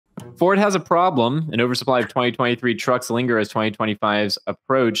Ford has a problem. An oversupply of 2023 trucks linger as 2025's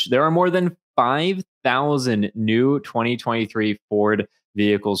approach. There are more than 5,000 new 2023 Ford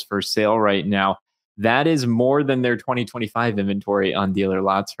vehicles for sale right now. That is more than their 2025 inventory on dealer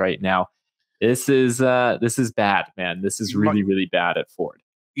lots right now. This is bad, man. This is really, really bad at Ford.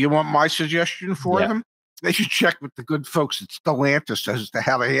 You want my suggestion for them? They should check with the good folks at Stellantis as to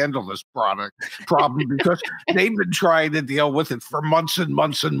how to handle this problem because they've been trying to deal with it for months and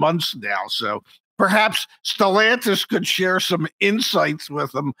months and months now. So perhaps Stellantis could share some insights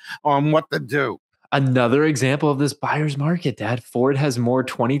with them on what to do. Another example of this buyer's market, Dad. Ford has more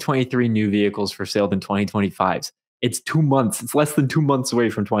 2023 new vehicles for sale than 2025's. It's 2 months. It's less than 2 months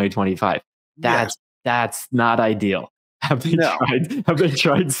away from 2025. That's not ideal. Have they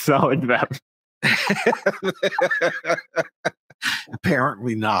tried selling them?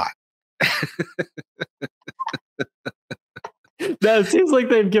 Apparently not. No, it seems like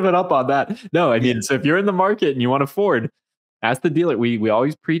they've given up on that. No, I mean, so if you're in the market and you want a Ford, ask the dealer. We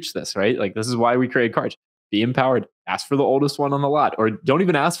always preach this, right? Like, this is why we create CarEdge. Be empowered. Ask for the oldest one on the lot, or don't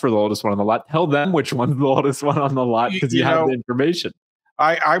even ask for the oldest one on the lot. Tell them which one's the oldest one on the lot because you have the information.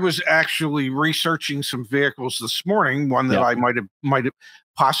 I was actually researching some vehicles this morning, one that I might have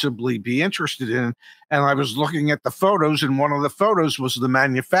possibly be interested in, and I was looking at the photos, and one of the photos was the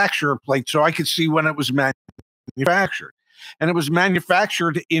manufacturer plate, so I could see when it was manufactured, and it was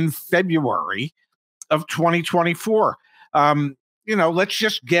manufactured in February of 2024. Let's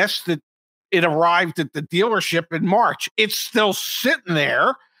just guess that it arrived at the dealership in March. It's still sitting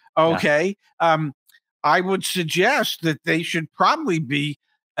there. Okay. Yeah. I would suggest that they should probably be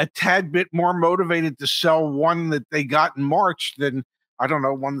a tad bit more motivated to sell one that they got in March than, I don't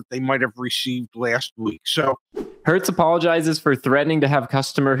know, one that they might have received last week. So Hertz apologizes for threatening to have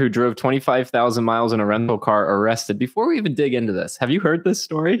customer who drove 25,000 miles in a rental car arrested. Before we even dig into this, have you heard this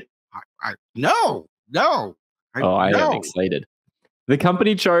story? No. I am excited. The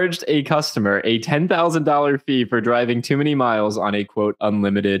company charged a customer a $10,000 fee for driving too many miles on a, quote,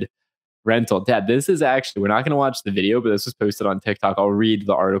 unlimited rental. Dad, this is actually, we're not going to watch the video, but this was posted on TikTok. I'll read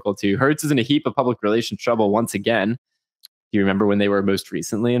the article too. Hertz is in a heap of public relations trouble once again. Do you remember when they were most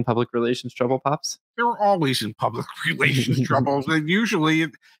recently in public relations trouble, Pops? They're always in public relations trouble. Usually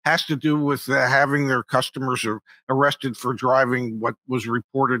it has to do with having their customers arrested for driving what was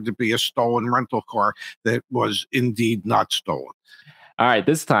reported to be a stolen rental car that was indeed not stolen. All right,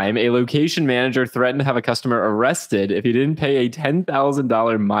 this time, a location manager threatened to have a customer arrested if he didn't pay a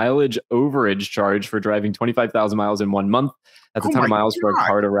 $10,000 mileage overage charge for driving 25,000 miles in 1 month. That's a ton of miles for a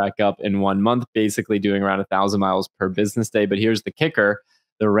car to rack up in 1 month, basically doing around 1,000 miles per business day. But here's the kicker.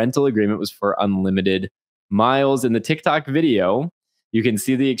 The rental agreement was for unlimited miles. In the TikTok video, you can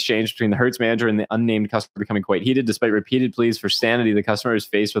see the exchange between the Hertz manager and the unnamed customer becoming quite heated. Despite repeated pleas for sanity, the customer is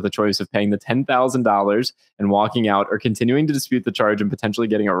faced with a choice of paying the $10,000 and walking out or continuing to dispute the charge and potentially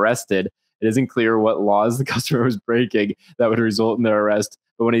getting arrested. It isn't clear what laws the customer was breaking that would result in their arrest.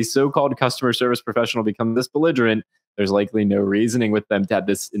 But when a so-called customer service professional becomes this belligerent, there's likely no reasoning with them. Dad,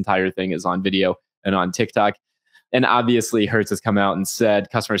 this entire thing is on video and on TikTok. And obviously, Hertz has come out and said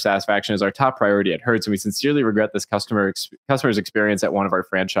customer satisfaction is our top priority at Hertz, and we sincerely regret this customer's experience at one of our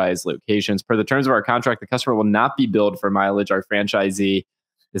franchise locations. Per the terms of our contract, the customer will not be billed for mileage. Our franchisee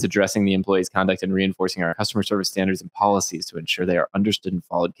is addressing the employee's conduct and reinforcing our customer service standards and policies to ensure they are understood and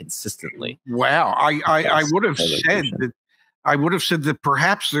followed consistently. Wow, I would have said that. I would have said that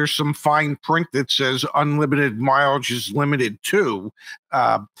perhaps there's some fine print that says unlimited mileage is limited to,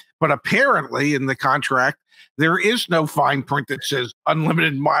 but apparently in the contract, there is no fine print that says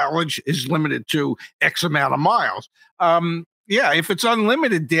unlimited mileage is limited to X amount of miles. If it's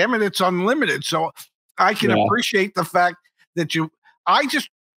unlimited, damn it, it's unlimited. So I can appreciate the fact that I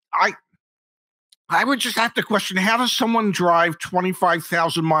would just have to question, how does someone drive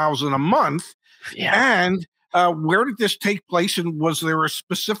 25,000 miles in a month? Yeah. And where did this take place? And was there a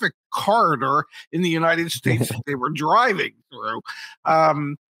specific corridor in the United States that they were driving through?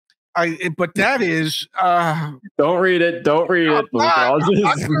 But that is. Don't read it. Don't read it.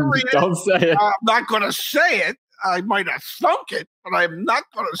 Don't say it. I'm not going to say it. I might have thunk it, but I'm not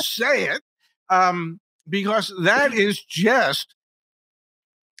going to say it because that is just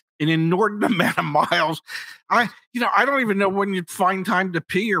an inordinate amount of miles. I don't even know when you'd find time to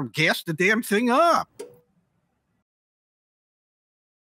pee or gas the damn thing up.